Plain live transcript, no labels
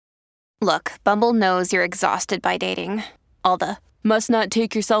Look, Bumble knows you're exhausted by dating. All the must not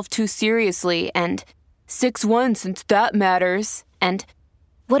take yourself too seriously and 6'1" since that matters. And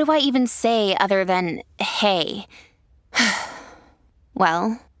what do I even say other than hey?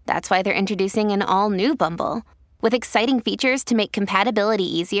 Well, that's why they're introducing an all-new Bumble with exciting features to make compatibility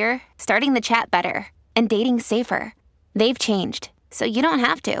easier, starting the chat better, and dating safer. They've changed, so you don't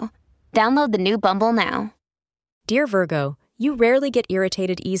have to. Download the new Bumble now. Dear Virgo, you rarely get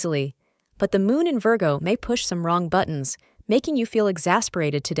irritated easily, but the moon in Virgo may push some wrong buttons, making you feel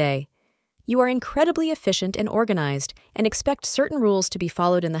exasperated today. You are incredibly efficient and organized and expect certain rules to be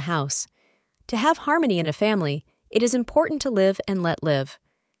followed in the house. To have harmony in a family, it is important to live and let live.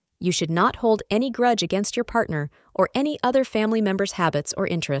 You should not hold any grudge against your partner or any other family member's habits or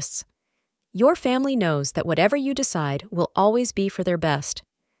interests. Your family knows that whatever you decide will always be for their best.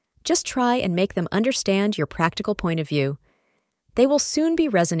 Just try and make them understand your practical point of view. They will soon be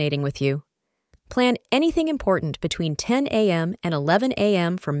resonating with you. Plan anything important between 10 a.m. and 11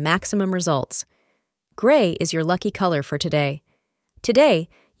 a.m. for maximum results. Gray is your lucky color for today. Today,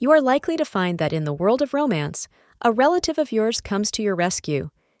 you are likely to find that in the world of romance, a relative of yours comes to your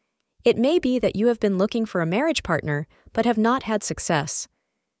rescue. It may be that you have been looking for a marriage partner but have not had success.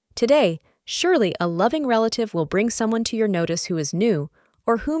 Today, surely a loving relative will bring someone to your notice who is new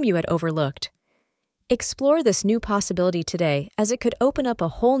or whom you had overlooked. Explore this new possibility today as it could open up a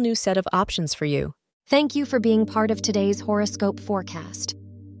whole new set of options for you. Thank you for being part of today's horoscope forecast.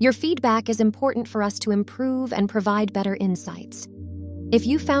 Your feedback is important for us to improve and provide better insights. If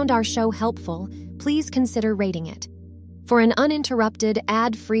you found our show helpful, please consider rating it. For an uninterrupted,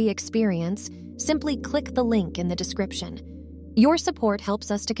 ad-free experience, simply click the link in the description. Your support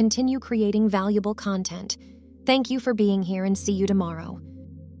helps us to continue creating valuable content. Thank you for being here and see you tomorrow.